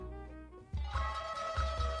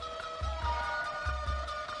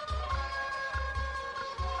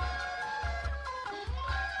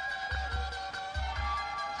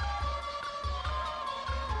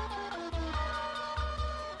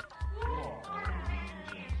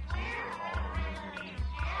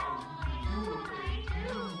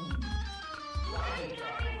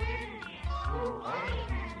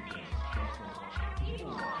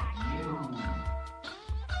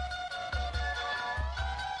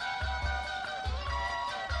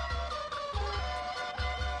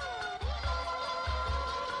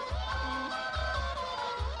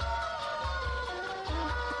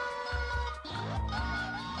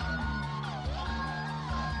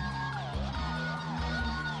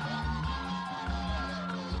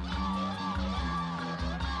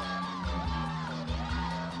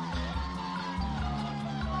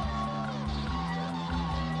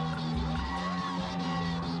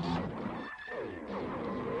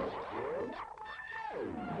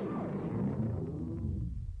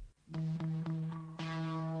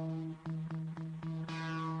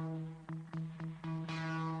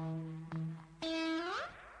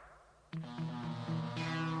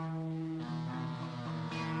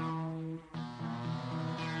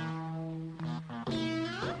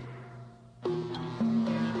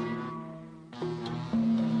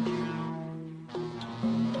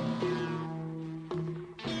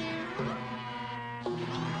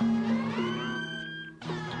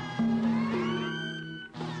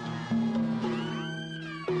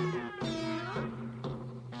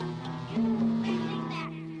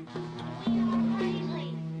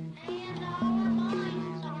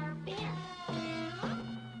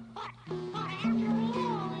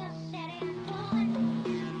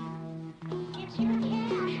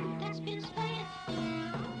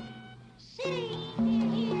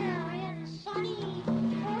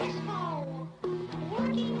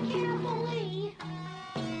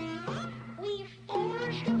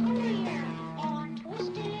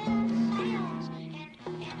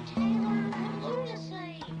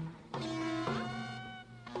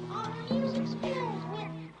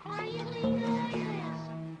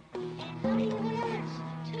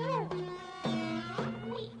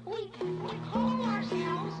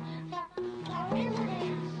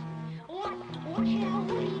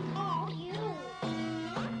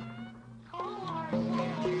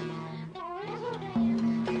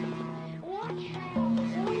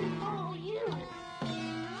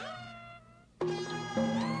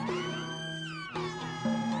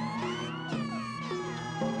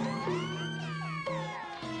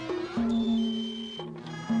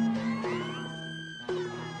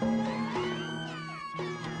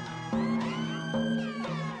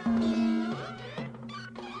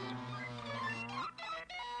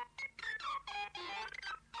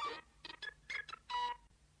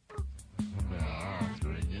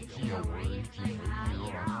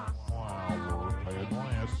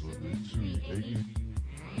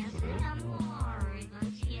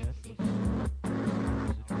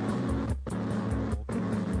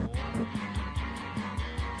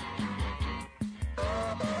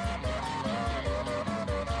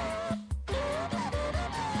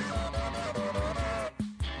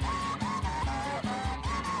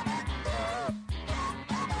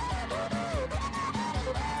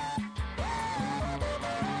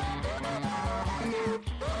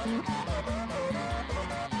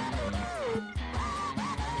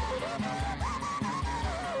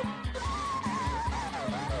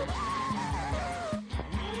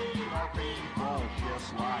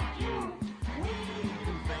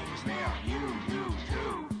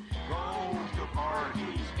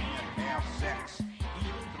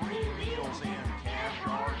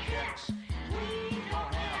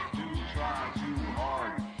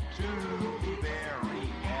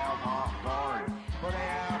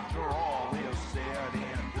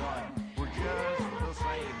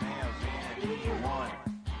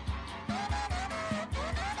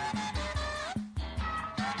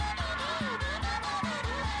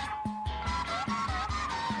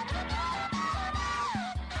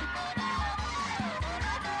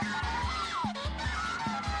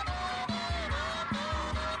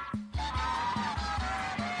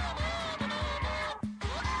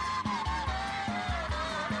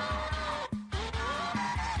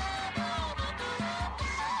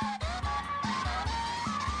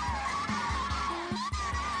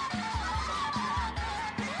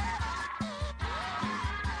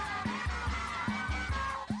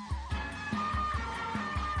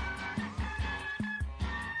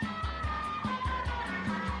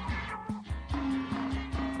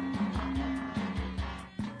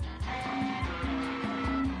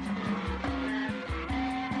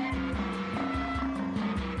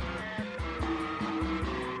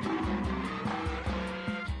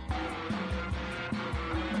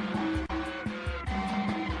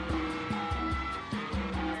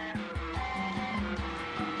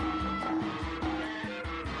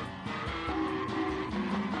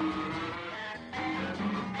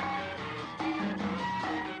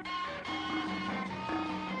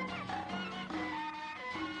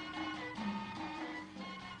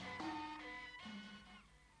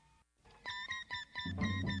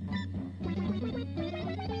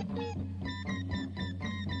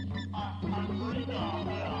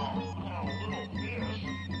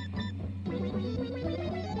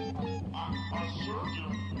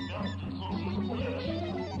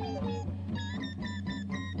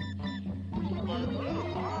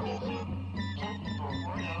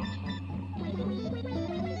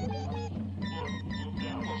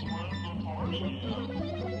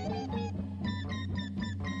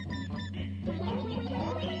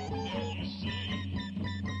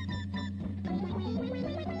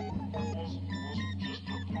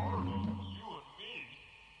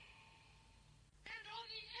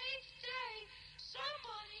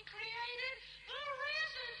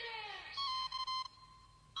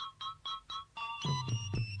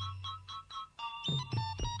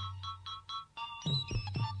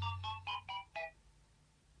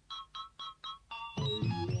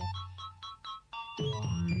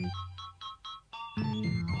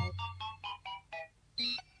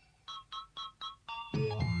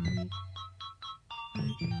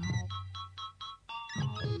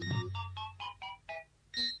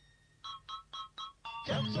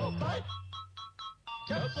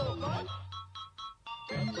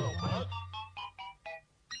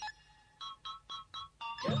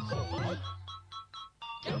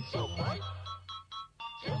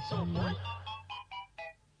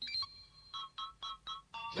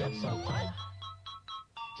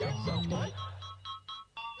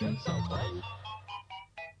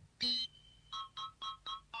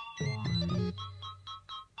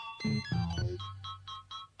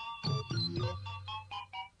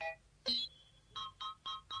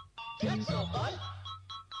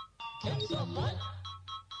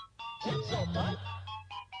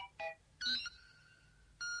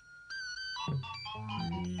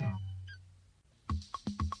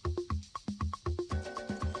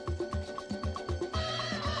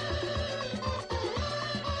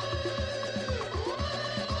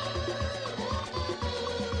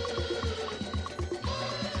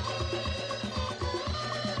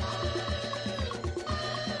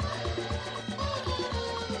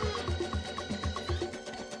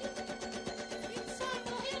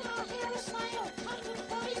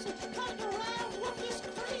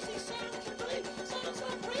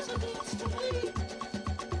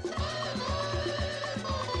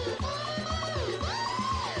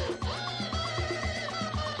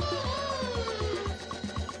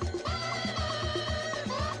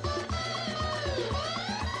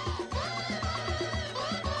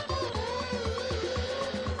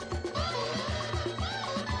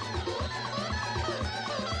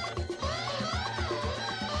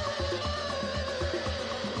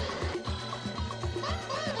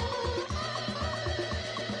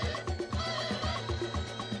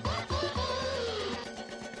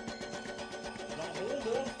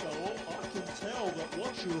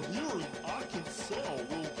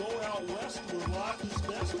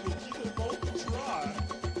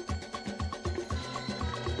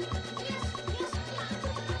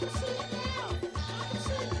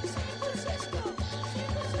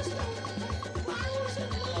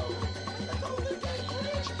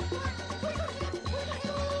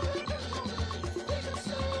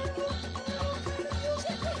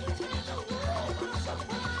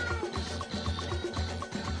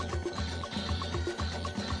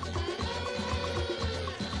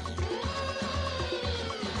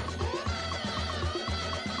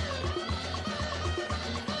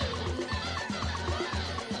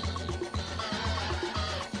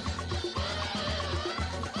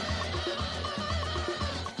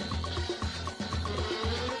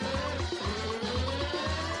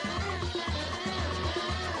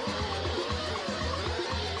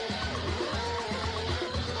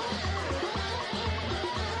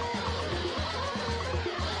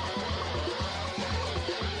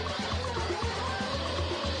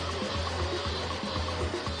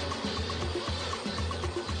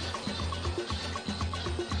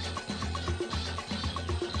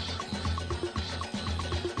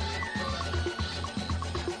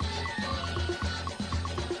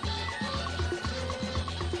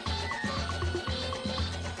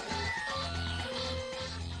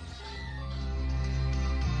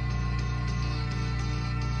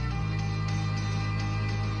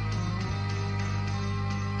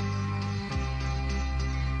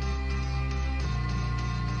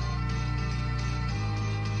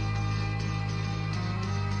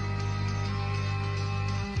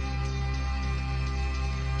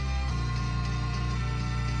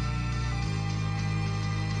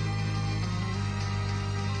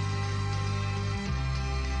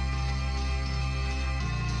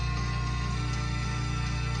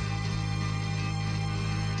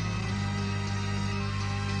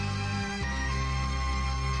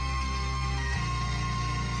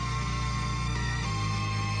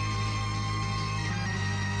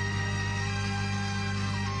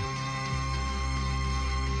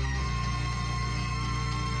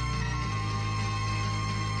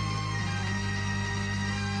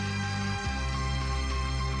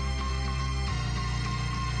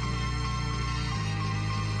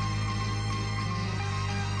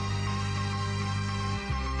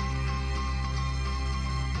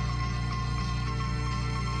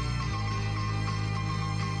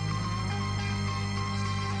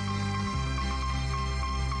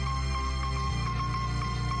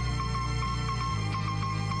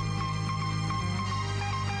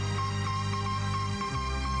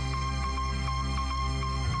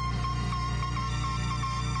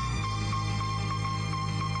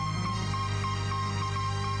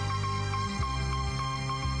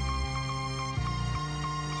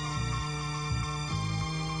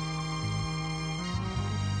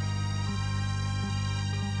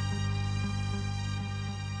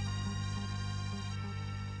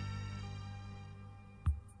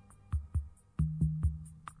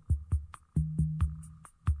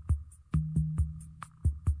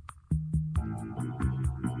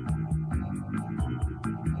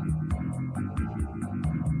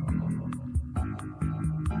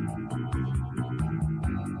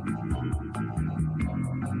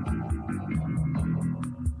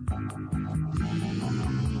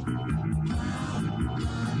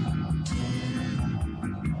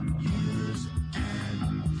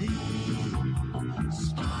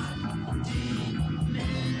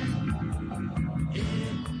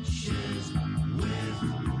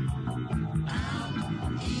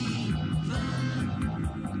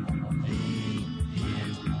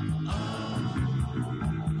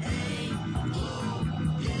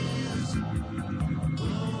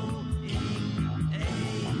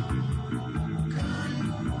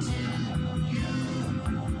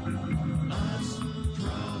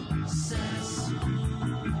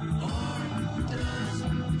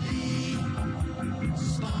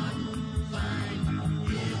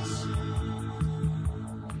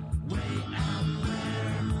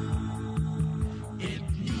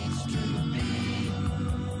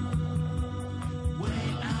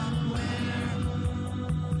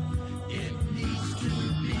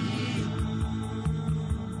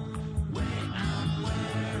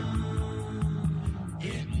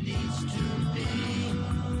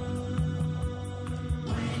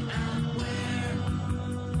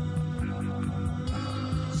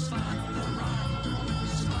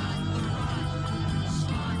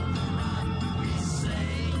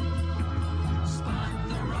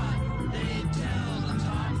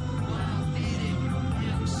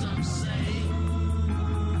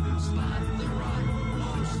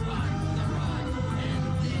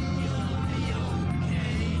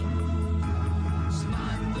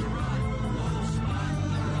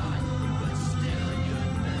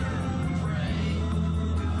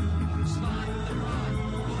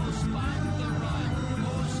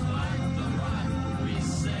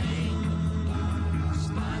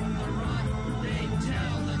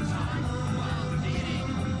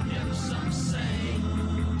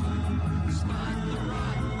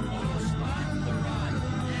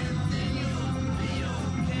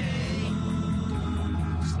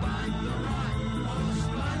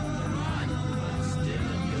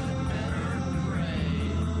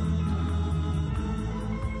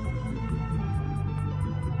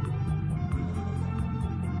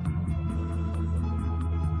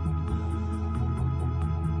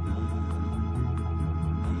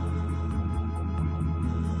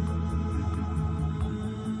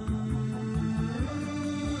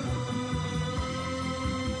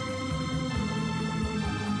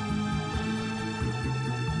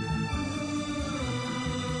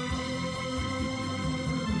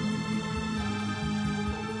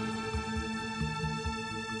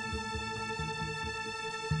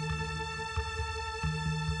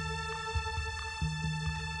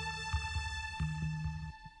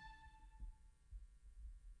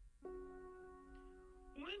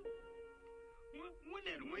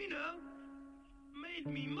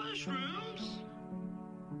feed me mushrooms.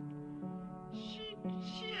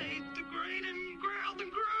 She ate the great and growled the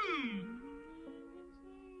groom.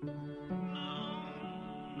 No,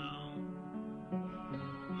 no.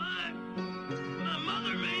 My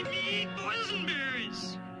mother made me eat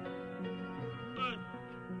boysenberries. But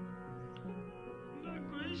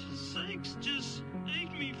gracious sakes, just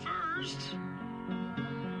ate me first.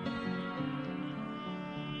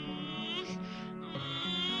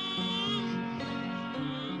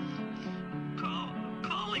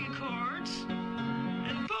 Calling cards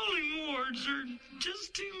and polling wards are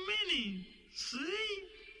just too many. See?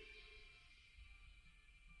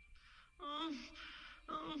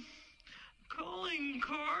 Calling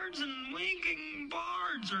cards and winking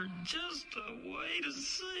bards are just a way to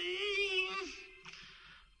see.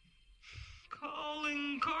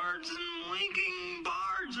 Calling cards and winking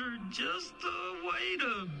bards are just the way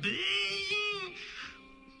to be.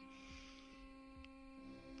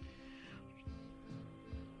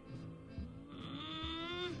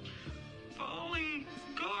 Falling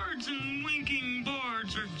cards and winking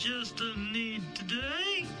bards are just a need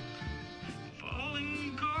today.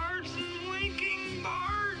 Falling cards and winking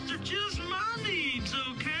bards are just my needs,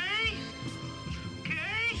 okay?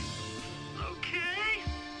 Okay? Okay?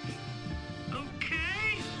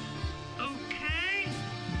 Okay? Okay?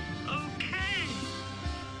 Okay?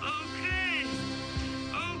 Okay?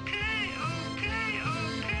 Okay? Okay?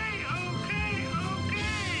 Okay? Okay?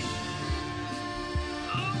 Okay?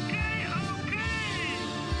 Okay, okay.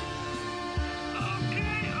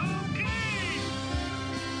 Okay, okay.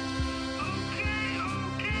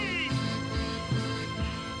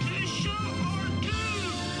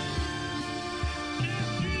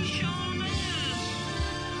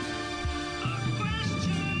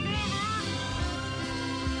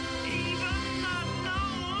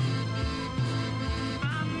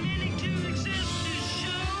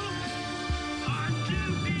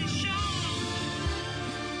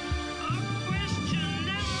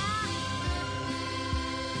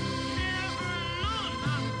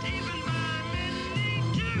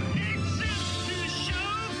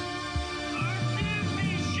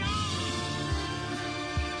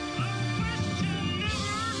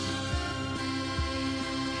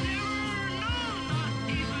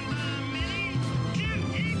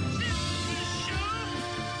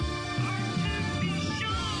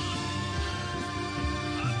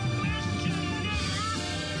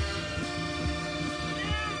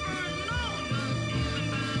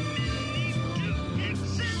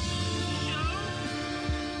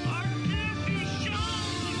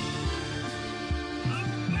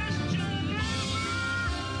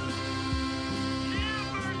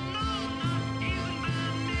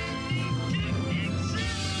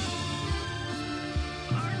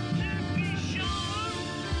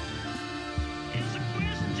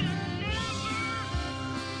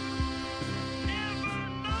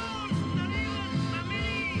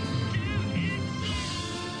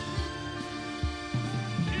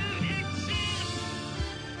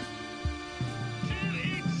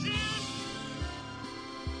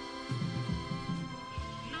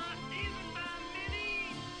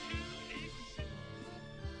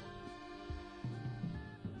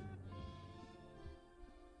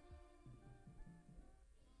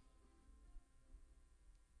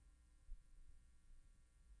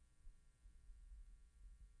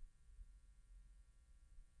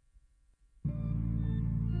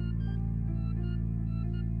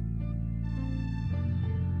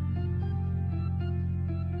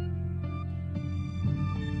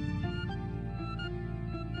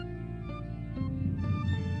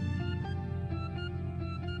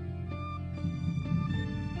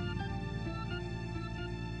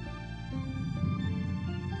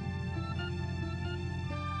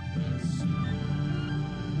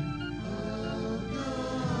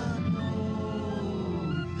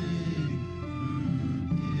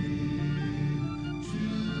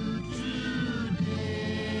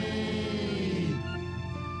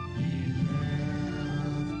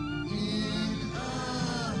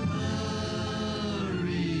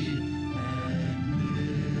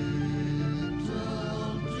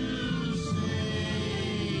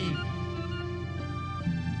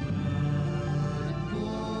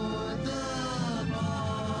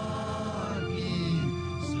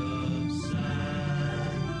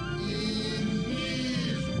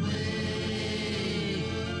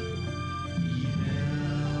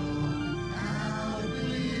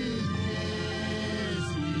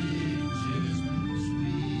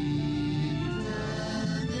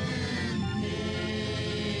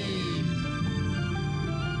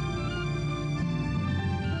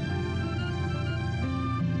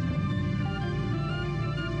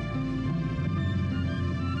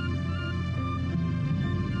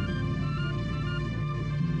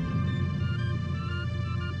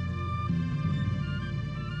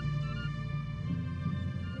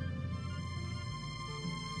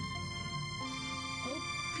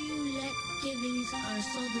 fruits are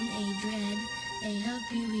seldom a dread. They help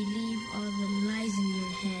you relieve all the lies in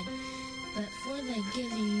your head. But for the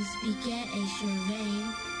givings beget a sure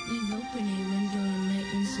vein. Leave open a window and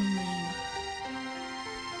let in some rain.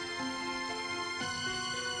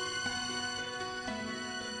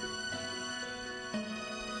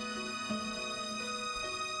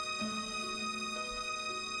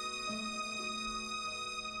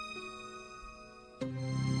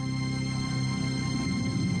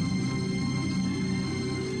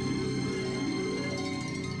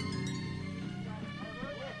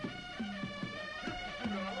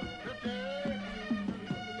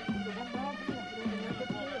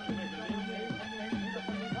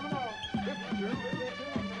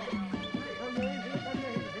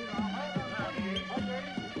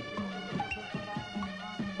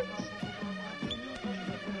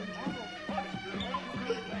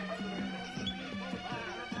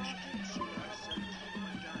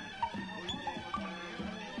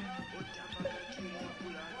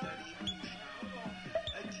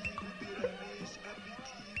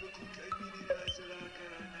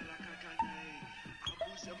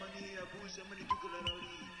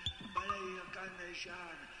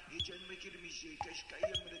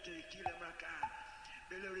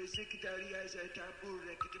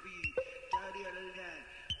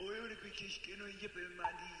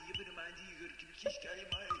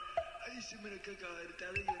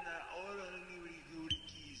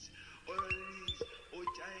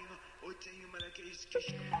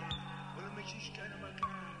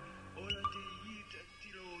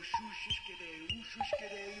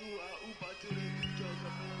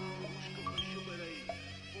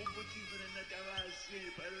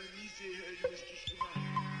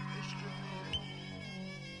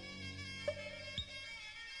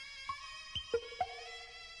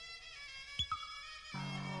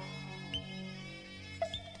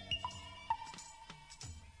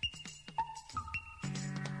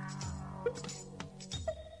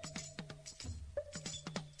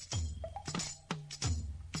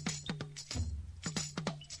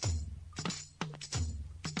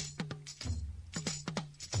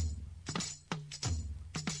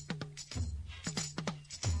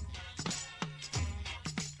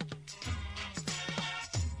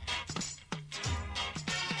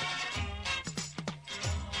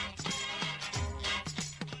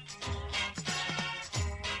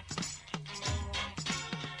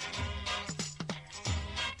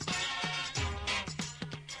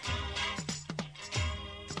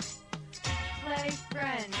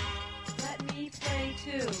 Friend, let me play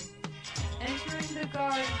too. Entering the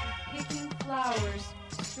garden, picking flowers,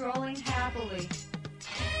 strolling happily.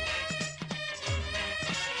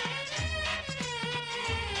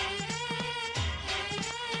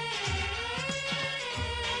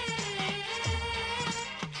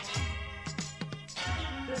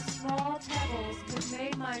 The small pebbles have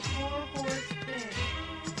made my poor horse thin.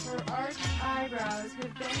 Her arched eyebrows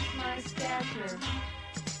have bent my stature.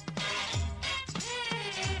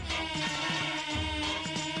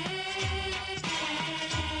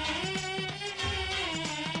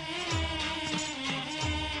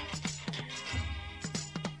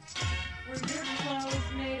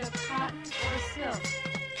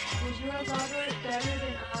 Lover better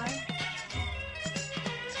than I?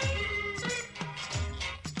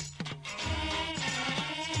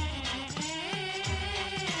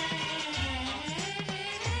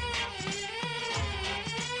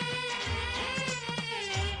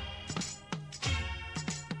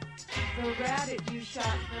 The rabbit you shot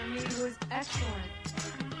for me was excellent.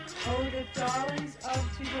 Oh, the darlings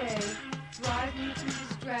of today drive me to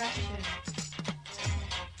distraction.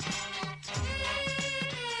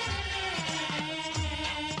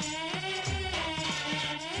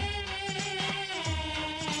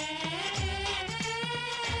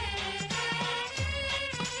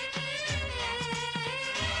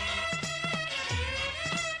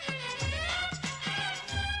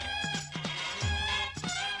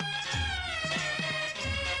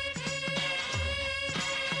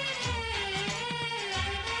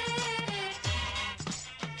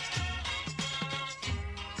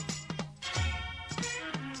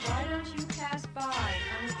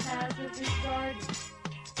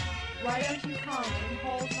 Why don't you come and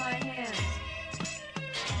hold my hands?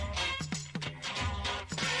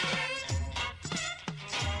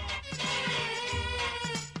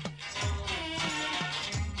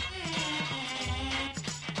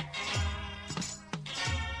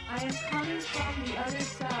 I am coming from the other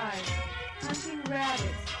side, hunting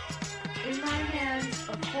rabbits. In my hands,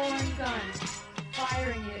 a foreign gun,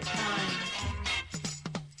 firing it at times.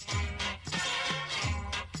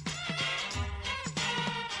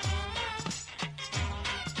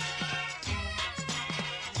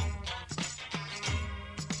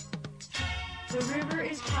 The river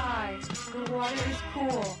is high, the water is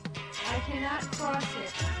cool. I cannot cross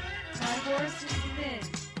it. My horse is thin.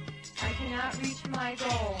 I cannot reach my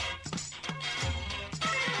goal.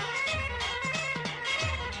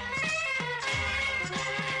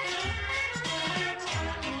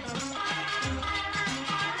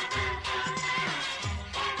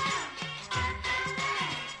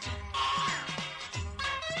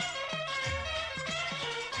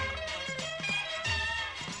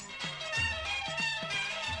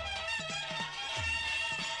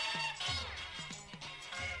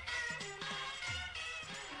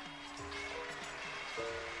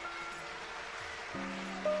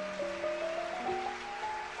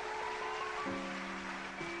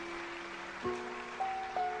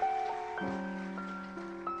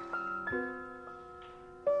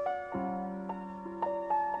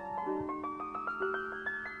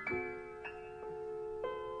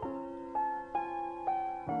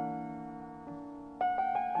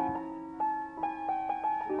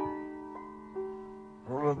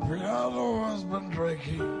 The piano has been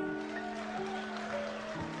drinking.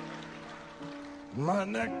 My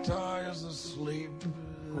necktie is asleep,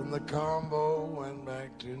 and the combo went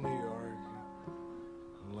back to New York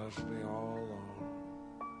and left me all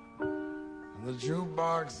alone. And the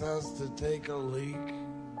jukebox has to take a leak.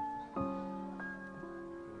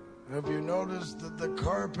 Have you noticed that the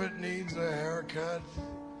carpet needs a haircut?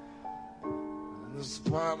 The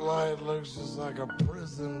spotlight looks just like a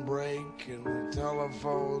prison break, and the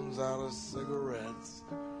telephone's out of cigarettes.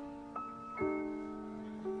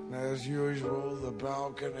 As usual, the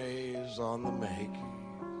balcony's on the make.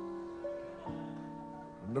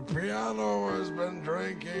 And the piano has been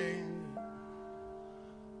drinking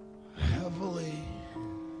heavily.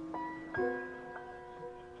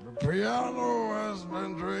 The piano has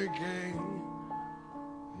been drinking.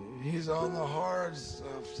 He's on the hard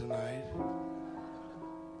stuff tonight.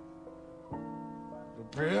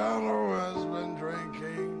 The piano has been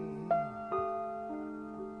drinking,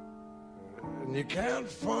 and you can't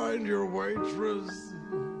find your waitress,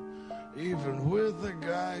 even with a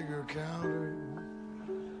Geiger counter.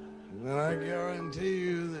 And I guarantee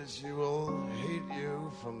you that she will hate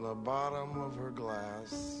you from the bottom of her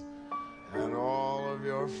glass and all of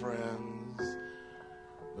your friends.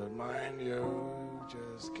 But mind you,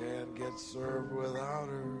 just can't get served without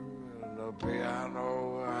her, and the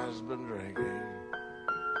piano has been drinking.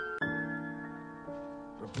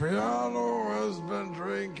 The piano has been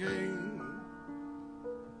drinking.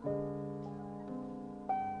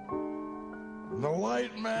 The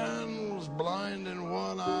light man was blind in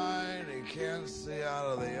one eye and he can't see out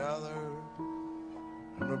of the other.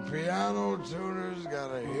 And the piano tuner's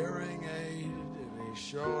got a hearing aid and he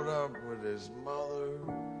showed up with his mother.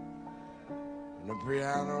 And the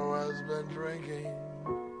piano has been drinking.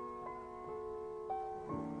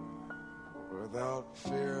 Without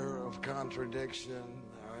fear of contradiction,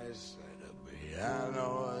 I say the piano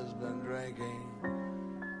has been drinking.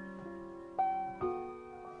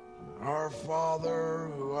 Our Father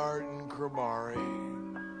who art in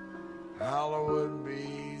Kribari, hallowed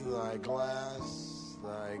be thy glass,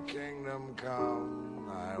 thy kingdom come,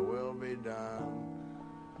 thy will be done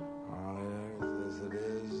on earth as it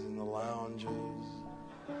is in the lounges.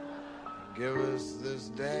 Give us this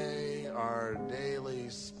day our daily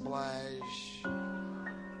splash.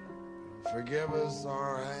 Forgive us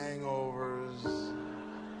our hangovers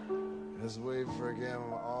as we forgive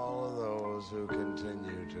all of those who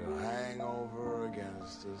continue to hang over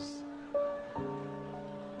against us.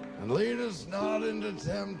 And lead us not into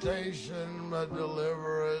temptation, but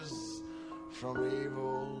deliver us from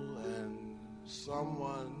evil. And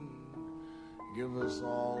someone give us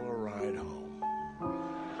all a ride home.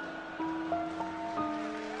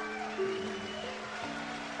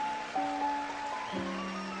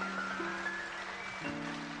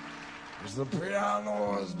 As the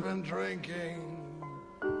piano has been drinking,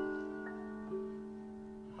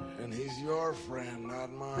 and he's your friend,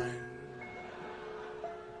 not mine.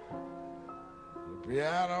 The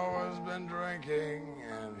piano has been drinking,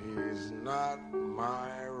 and he's not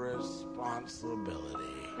my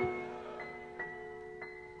responsibility.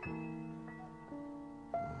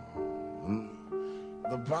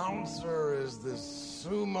 The bouncer is this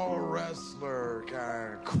sumo wrestler,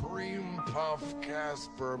 kind of cream puff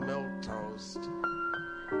Casper milquetoast.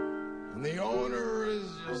 And the owner is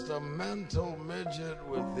just a mental midget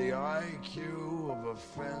with the IQ of a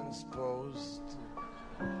fence post.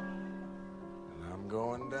 And I'm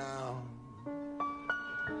going down.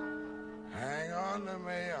 Hang on to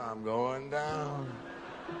me, I'm going down.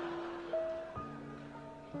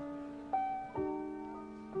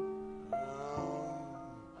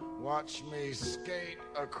 watch me skate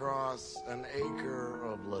across an acre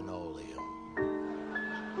of linoleum.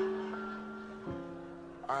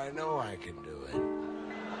 I know I can do it.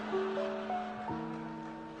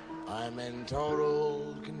 I'm in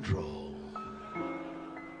total control.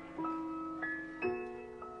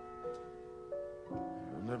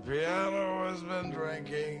 The piano has been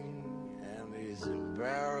drinking, and he's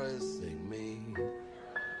embarrassing me.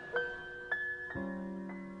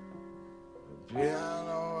 The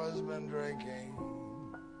piano has been drinking.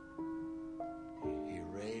 He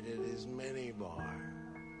raided his minibar.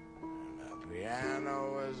 And the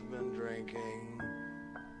piano has been drinking.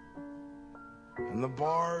 And the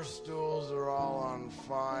bar stools are all on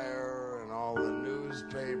fire, and all the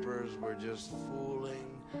newspapers were just fooling.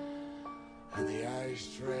 And the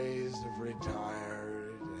ashtrays have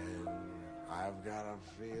retired, and I've got a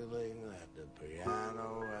feeling that the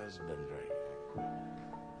piano has been drinking.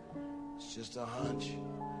 It's just a hunch.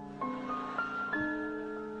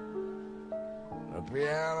 The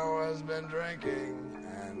piano has been drinking,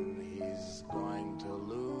 and he's going to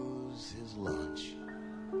lose his lunch.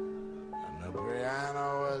 And the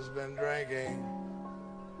piano has been drinking.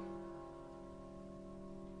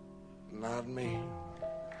 Not me.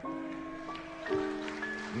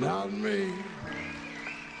 Not me.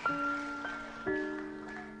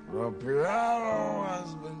 The piano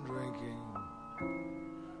has been drinking.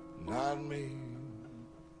 Not me.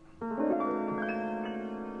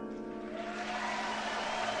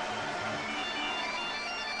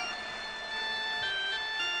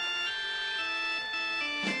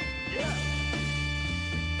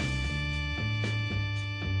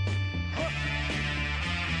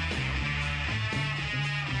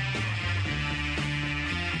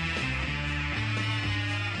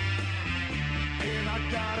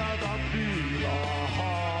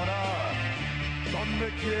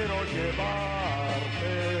 Quiero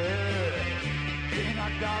llevarte en a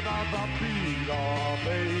cada vampiro,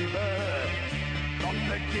 baby,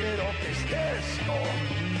 donde quiero que estés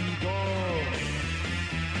conmigo.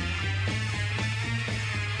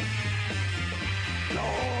 Lo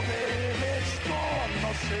debes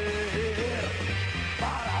conocer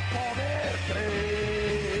para poder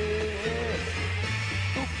creer.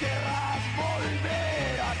 Tú querrás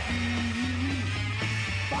volver aquí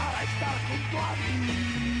para estar junto a mí.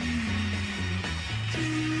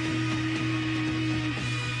 Sí,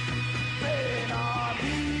 ven a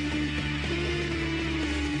mí.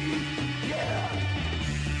 Yeah.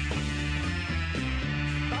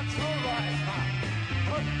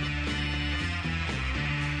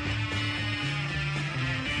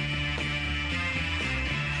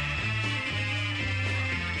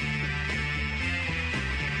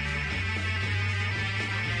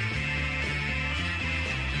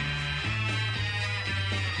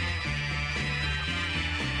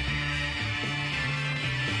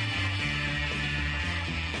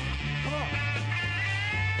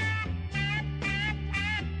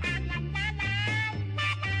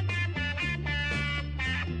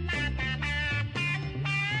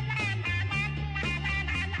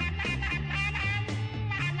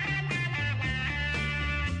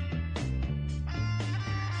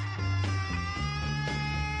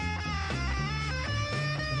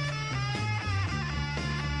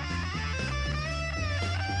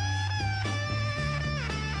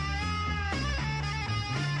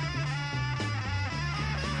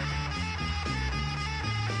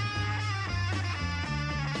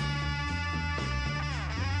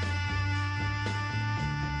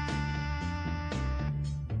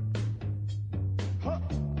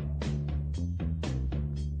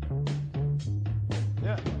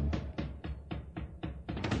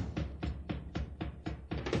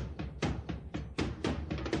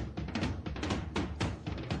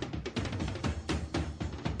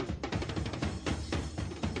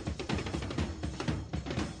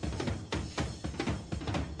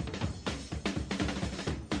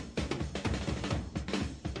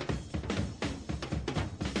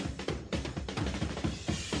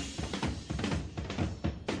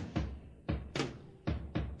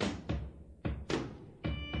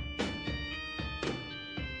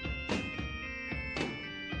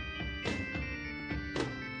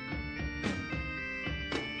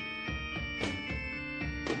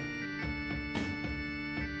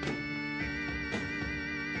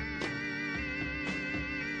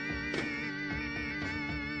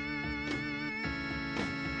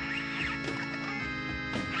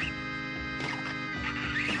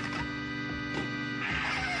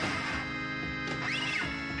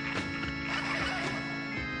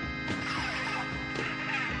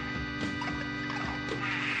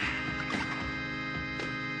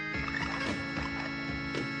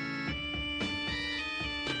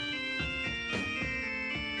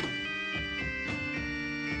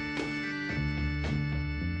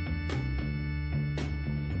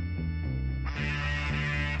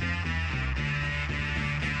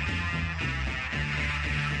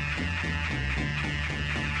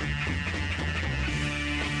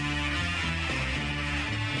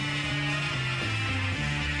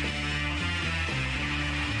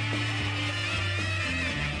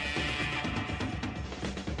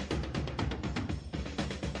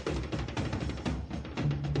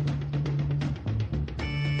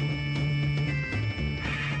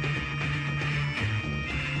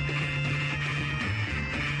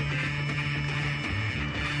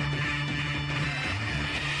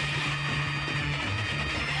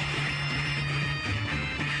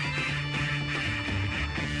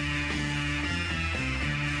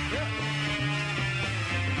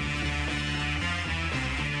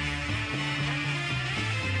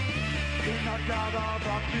 cada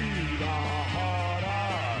batida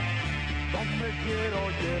ahora, donde quiero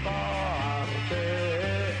llevarte.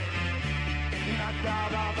 A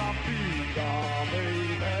cada batida,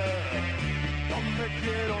 baby, donde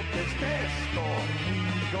quiero que estés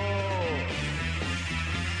conmigo.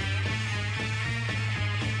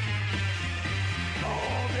 No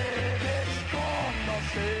debes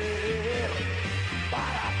conocer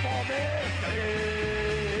para poder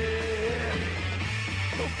creer.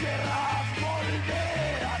 Tú querrás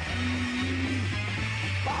volver aquí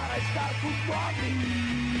para estar junto a mí.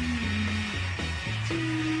 Sí.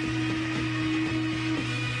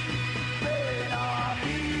 Ven a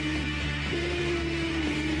mí.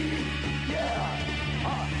 Yeah.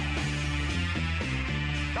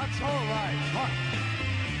 That's all right.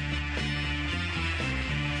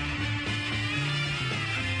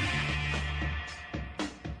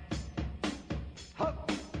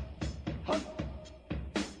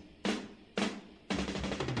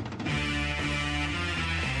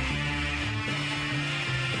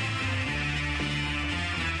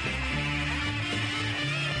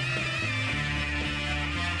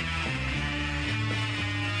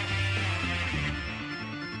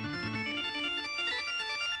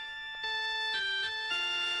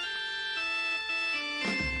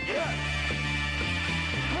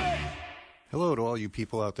 Hello to all you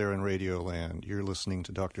people out there in Radio Land. You're listening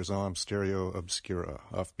to Dr. Zomb Stereo Obscura,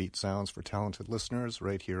 offbeat sounds for talented listeners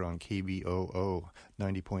right here on KBOO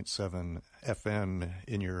 90.7 FM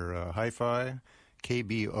in your hi-fi,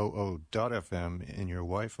 KBOO.FM in your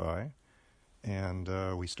Wi-Fi. And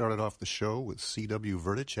we started off the show with C.W.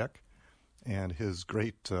 Verticek and his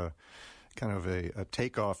great kind of a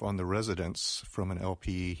takeoff on The Residents from an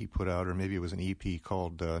LP he put out, or maybe it was an EP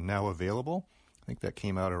called Now Available. I think that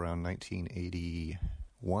came out around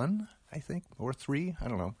 1981, I think, or 3, I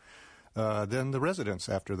don't know. Then The Residents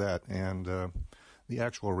after that, and the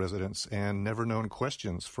actual Residents, and Never Known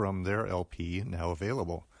Questions from their LP, Now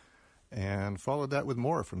Available. And followed that with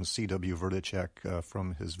more from C.W. Verticek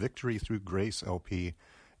from his Victory Through Grace LP,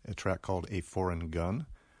 a track called A Foreign Gun.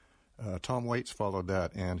 Tom Waits followed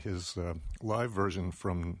that, and his live version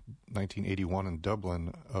from 1981 in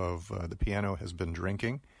Dublin of The Piano Has Been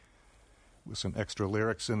Drinking, with some extra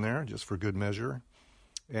lyrics in there, just for good measure.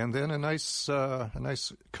 And then a nice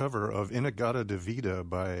cover of Inagata de Vida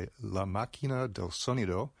by La Máquina del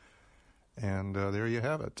Sonido. And there you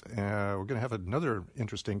have it. We're going to have another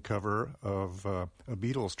interesting cover of a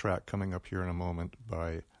Beatles track coming up here in a moment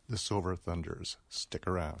by the Silver Thunders. Stick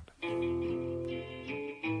around.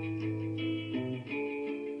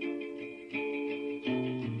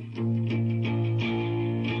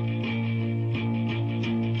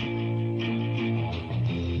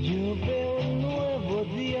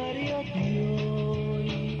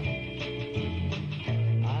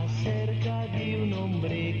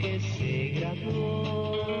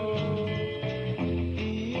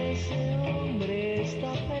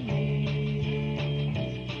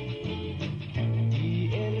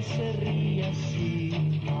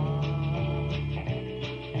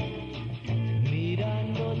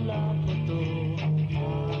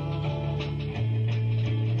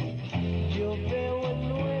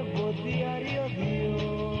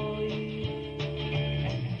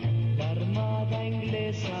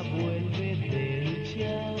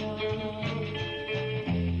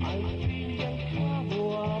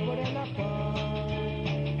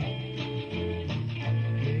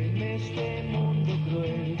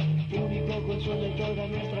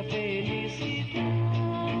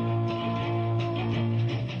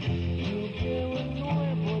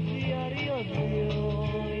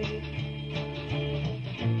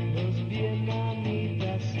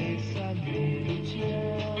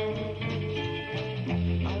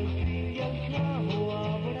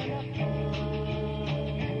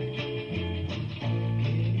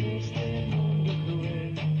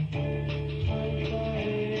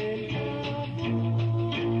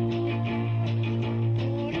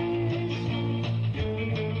 Por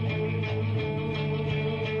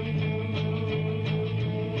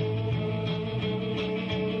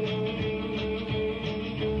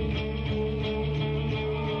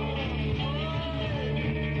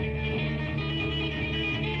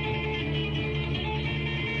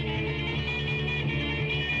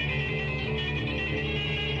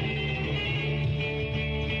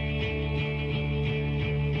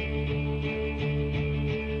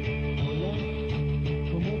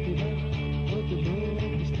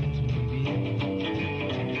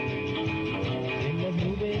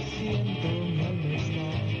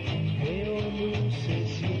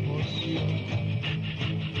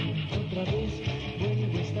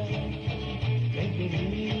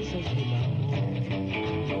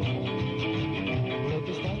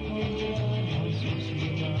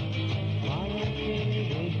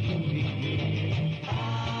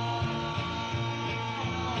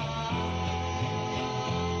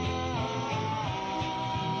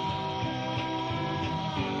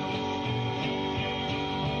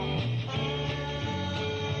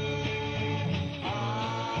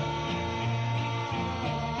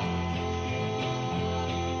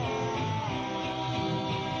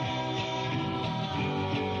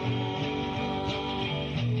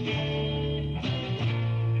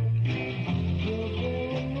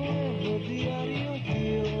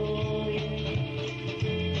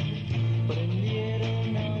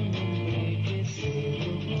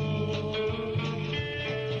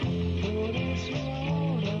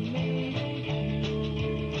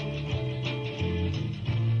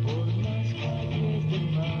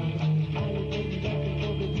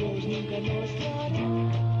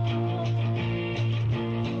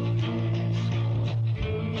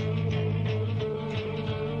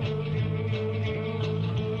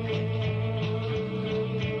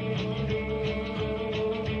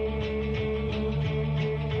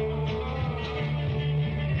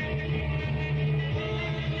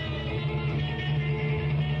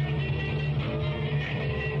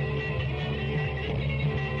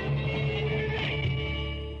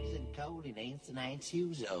and I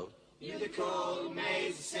choose all. You're the cold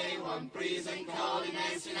maze, say one breeze and call it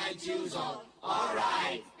nice and I choose all. All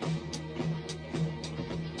right.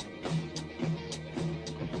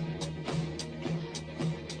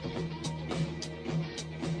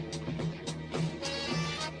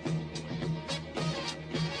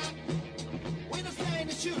 With a sign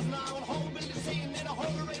of shoes now and whole building scene in a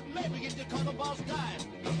whole red maybe get the color boss time.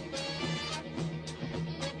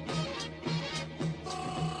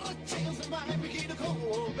 Chance of mine begin to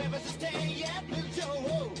cold, baby, stay yet, Bill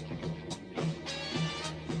Joe.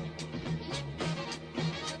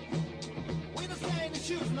 With a sign of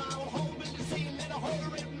shoes now and whole building scene in a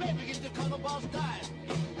whole red maybe get the color boss time.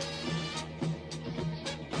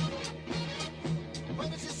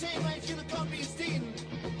 When it's the same right, you look up being seen.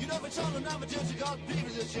 You know, if it's all another just got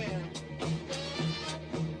people to share.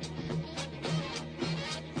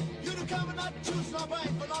 You don't come and not choose, not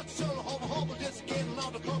right, but not sure. Hope just getting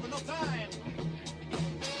on the cover, no time.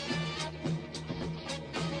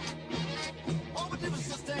 All the difference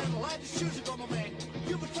is stand, like the shoes are gonna make.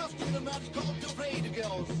 You would trust me, the match called to pray the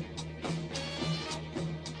girls.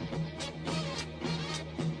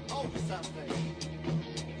 Oh, something.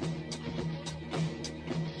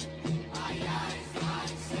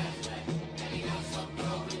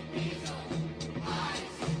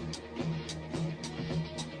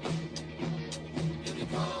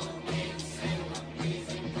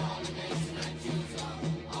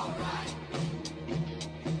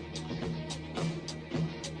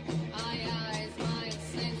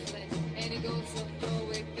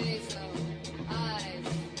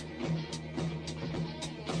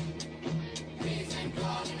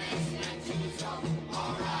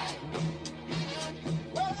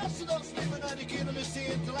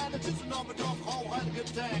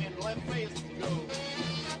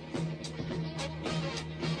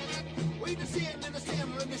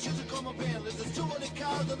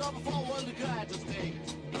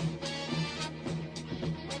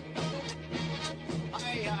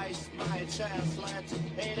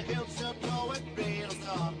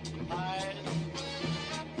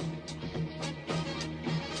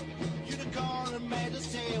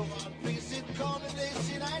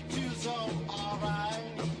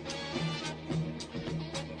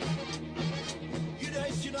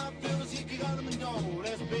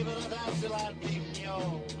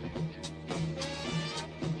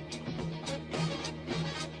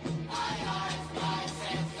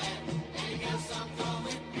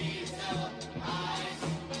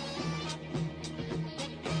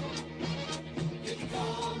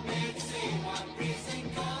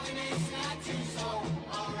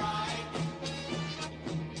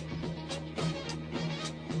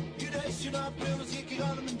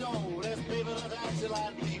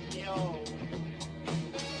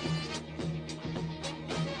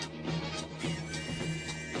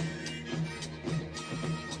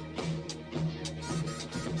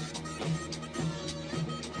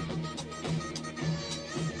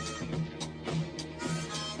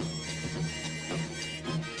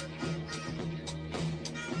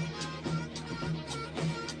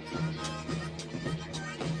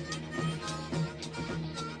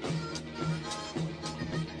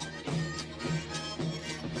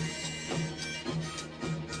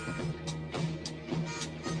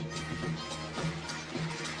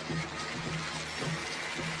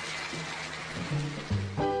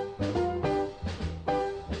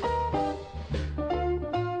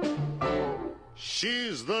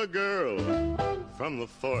 She's the girl from the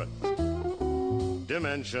fourth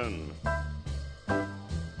dimension.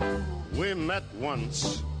 We met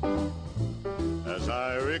once, as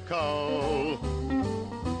I recall.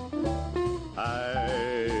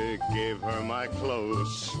 I gave her my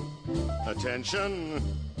close attention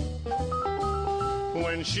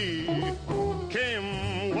when she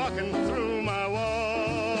came walking through my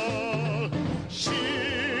wall.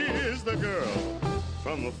 She's the girl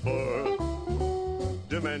from the fourth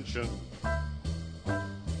dimension.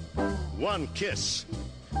 One kiss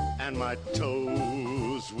and my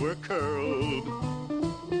toes were curled.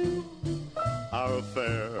 Our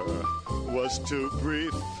affair was too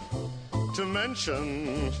brief to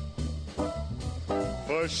mention,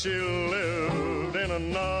 for she lived in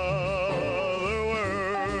another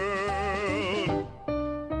world.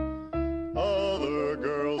 Other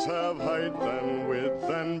girls have height and width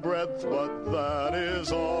and breadth, but that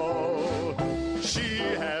is all. She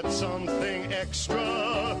had something extra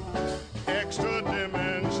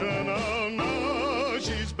dimensional. No,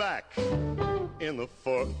 she's back in the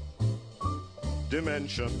fourth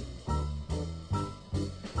dimension.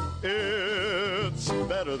 It's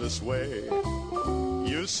better this way,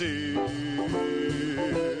 you see,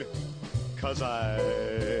 'cause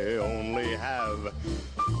I only have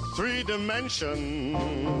 3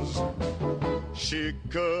 dimensions. She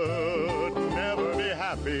could never be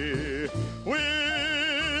happy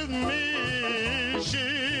with me.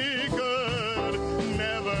 She could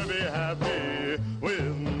never be happy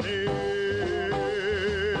with me.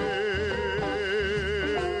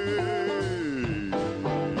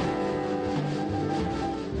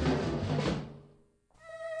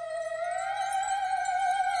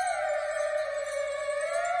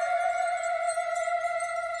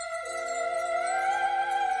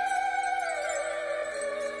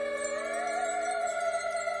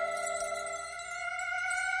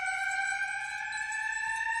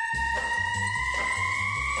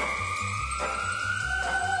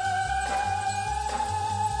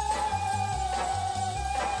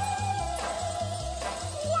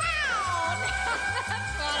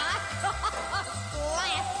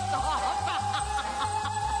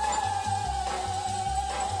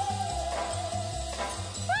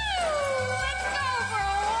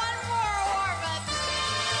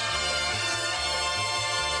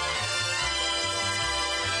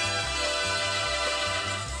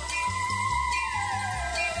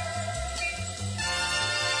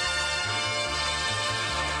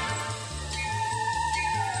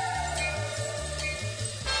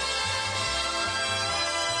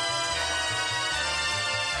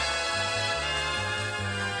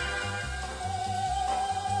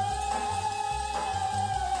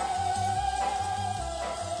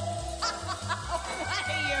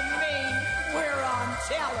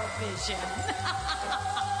 Television.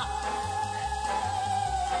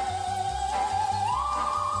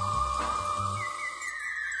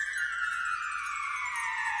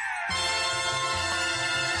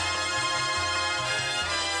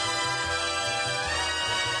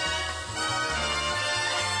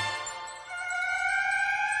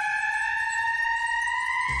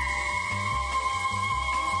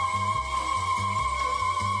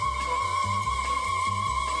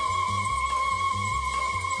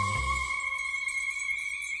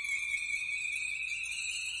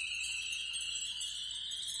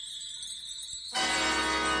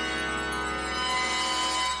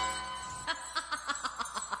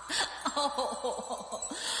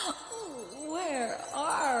 Where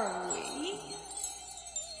are we?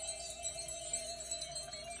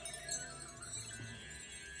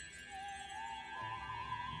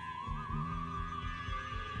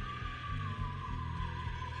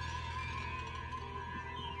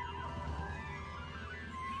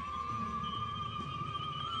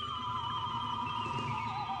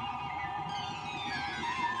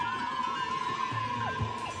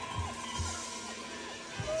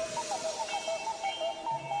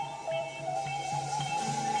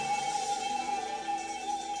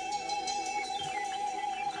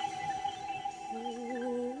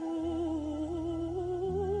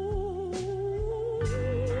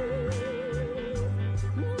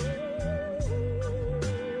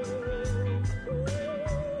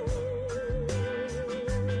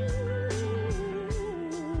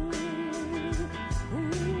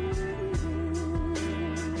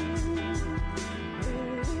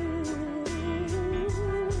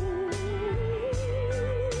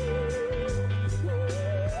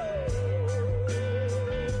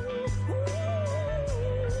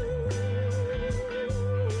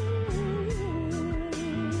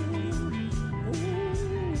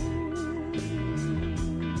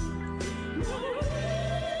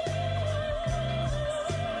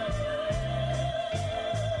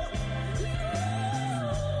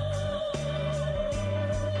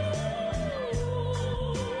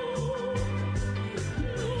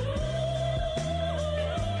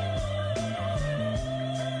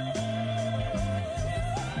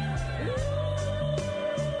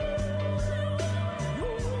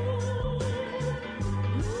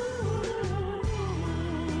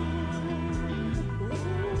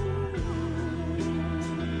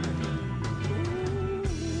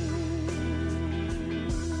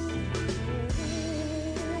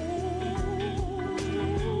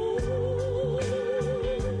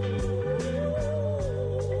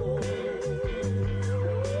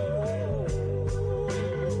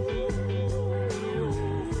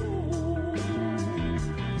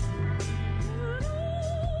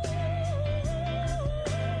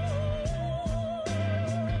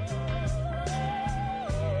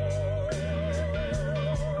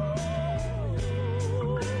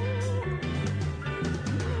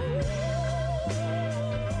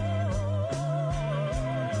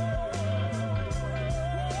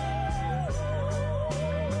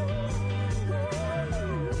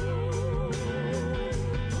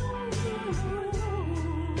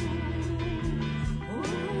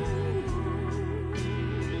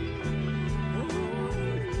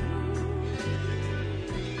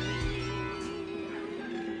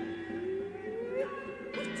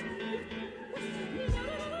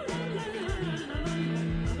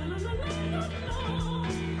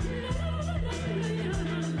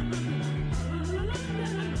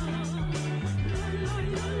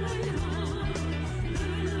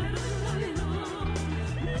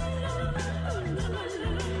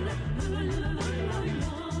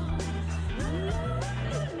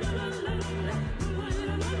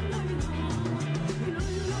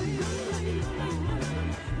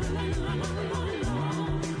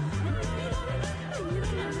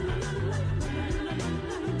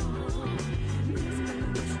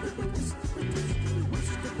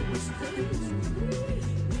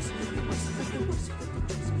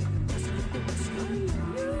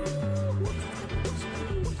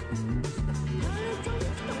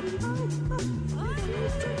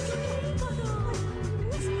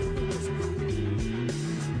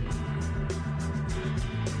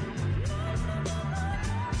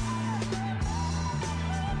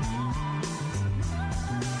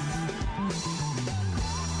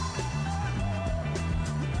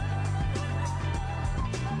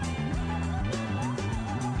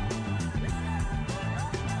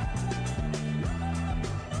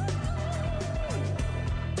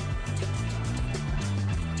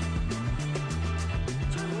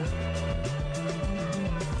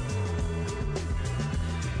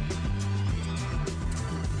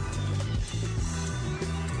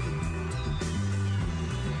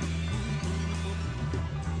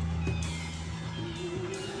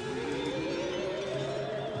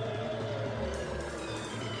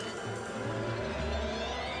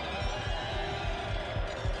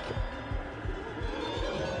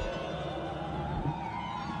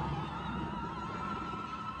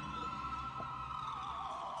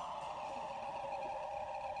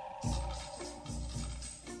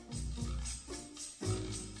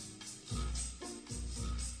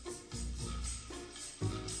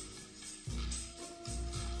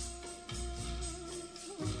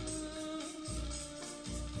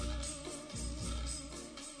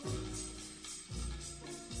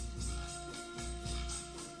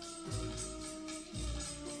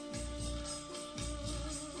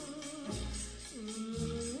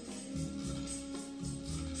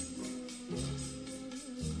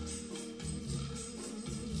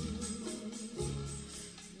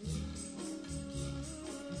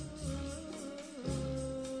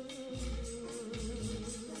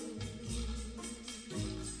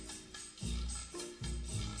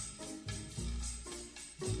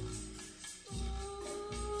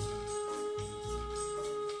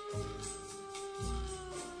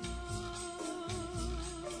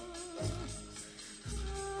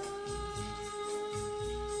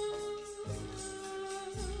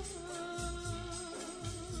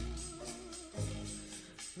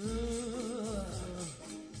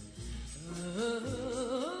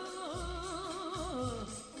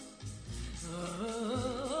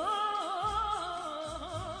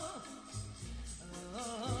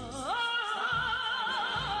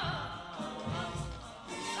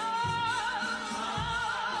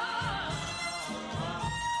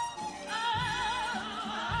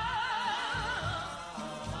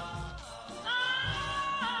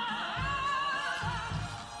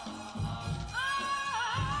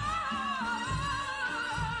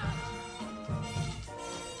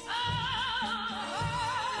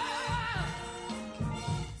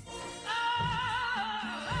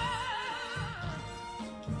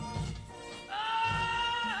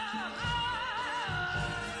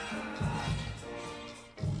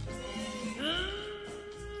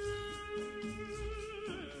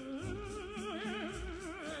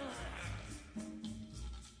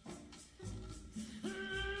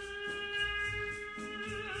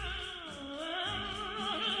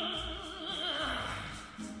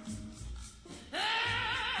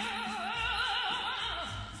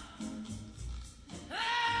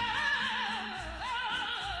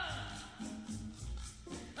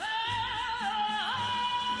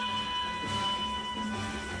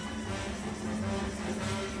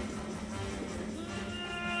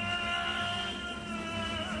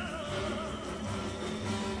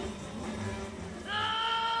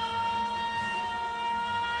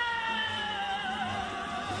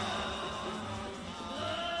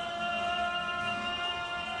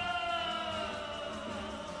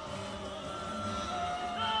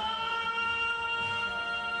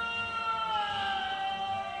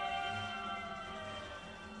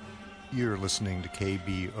 You're listening to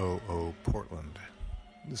KBOO Portland.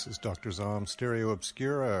 This is Dr. Zomb, Stereo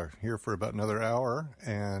Obscura, here for about another hour,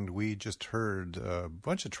 and we just heard a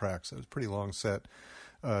bunch of tracks. It was a pretty long set.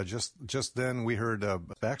 Just then we heard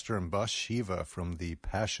Baxter and Bathsheba from the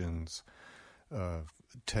Passions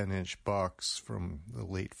 10-inch box from the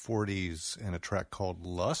late 40s, and a track called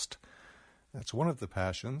Lust. That's one of the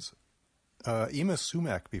Passions. Ima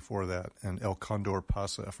Sumac before that, and El Condor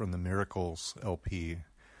Pasa from the Miracles LP,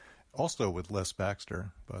 also with Les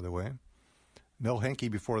Baxter, by the way. Mel Henke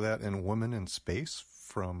before that, and Woman in Space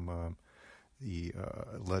from the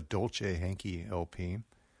La Dolce Henke LP.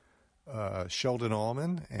 Sheldon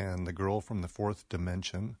Allman and The Girl from the Fourth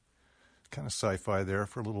Dimension. Kind of sci-fi there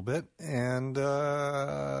for a little bit. And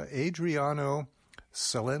Adriano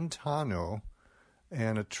Celentano,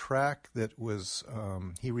 and a track that was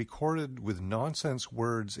he recorded with nonsense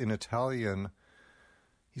words in Italian.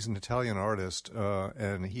 He's an Italian artist,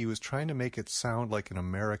 and he was trying to make it sound like an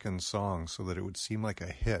American song so that it would seem like a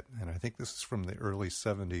hit. And I think this is from the early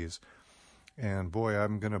 70s. And boy,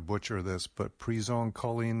 I'm going to butcher this, but Prison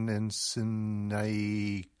Colin and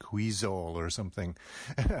Sinai Quizol or something.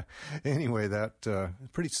 Anyway, that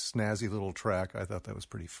pretty snazzy little track. I thought that was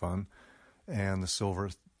pretty fun. And the Silver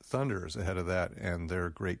Thunders ahead of that, and their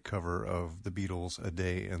great cover of the Beatles' A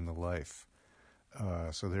Day in the Life.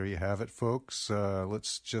 So there you have it, folks.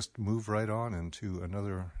 Let's just move right on into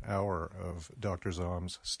another hour of Dr.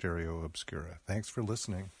 Zomb's Stereo Obscura. Thanks for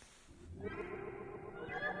listening.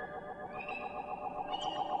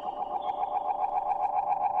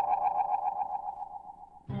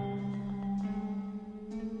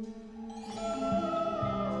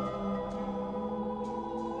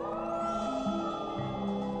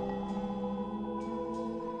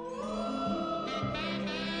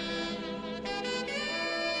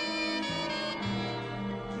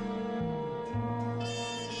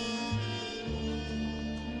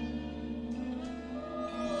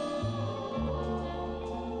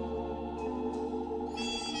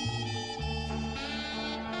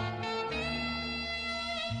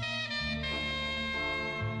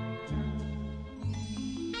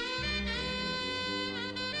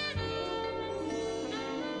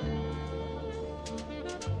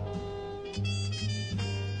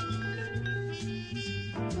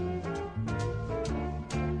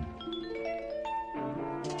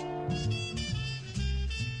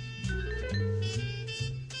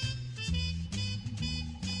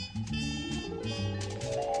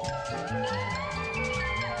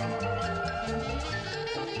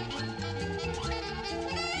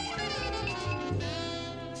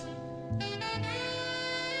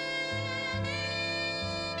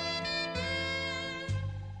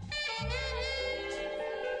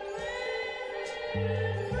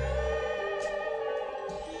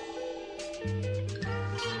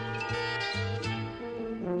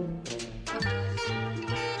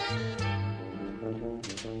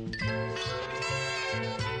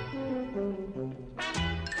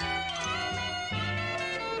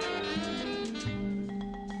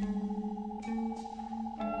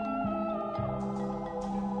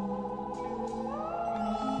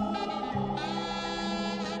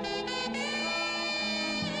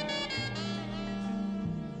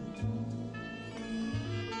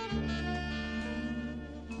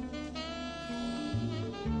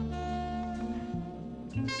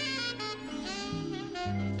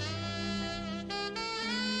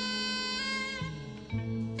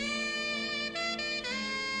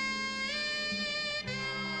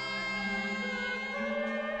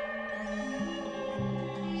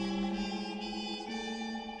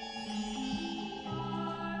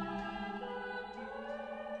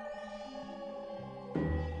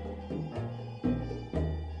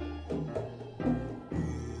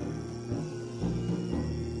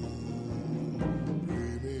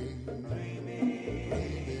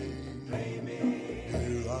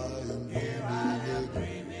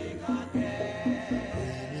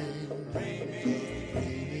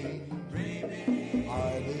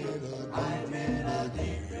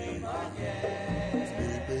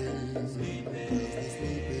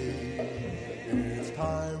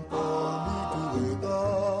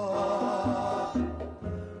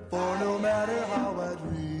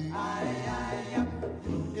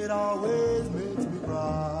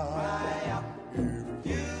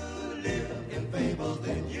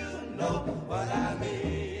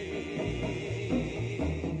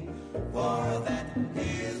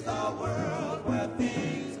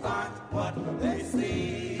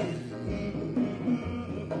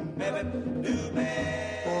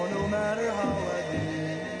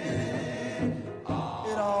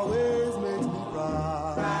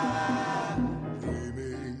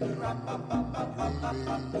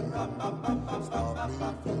 stop me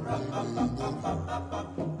from dreaming of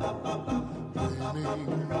you.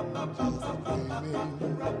 Dreaming, just dreaming.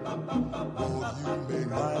 Oh, you make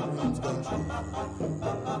my dreams come true.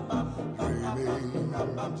 Dreaming,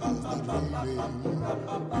 just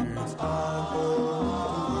dreaming. It's time for me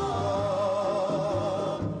to wake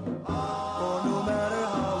up. For no matter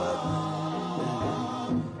how I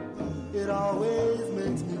dream, it always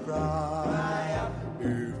makes me cry.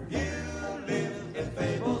 If you live in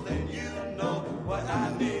fables, then you know what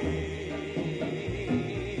I mean.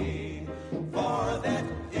 For that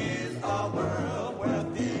is a world where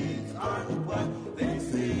things aren't what they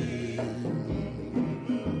seem.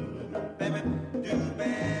 Baby, do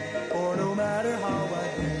bad. For no matter how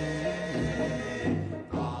I dream,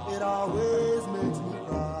 it always makes me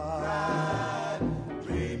cry.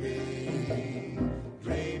 Dreaming,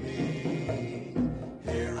 dreaming,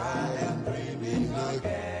 here I am dreaming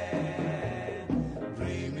again.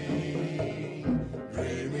 Dreaming,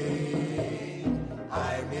 dreaming,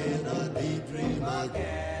 I'm in a deep dream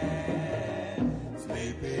again.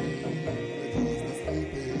 Sleeping, just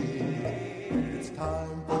sleeping, it's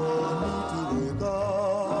time for me to wake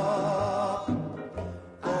up.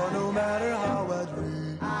 For no matter how I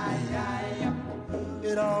dream,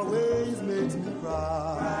 it always makes me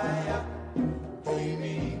cry.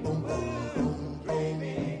 Dreaming, boom, boom, boom,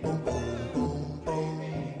 dreaming, boom, boom, boom, boom,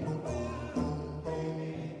 boom, boom, boom.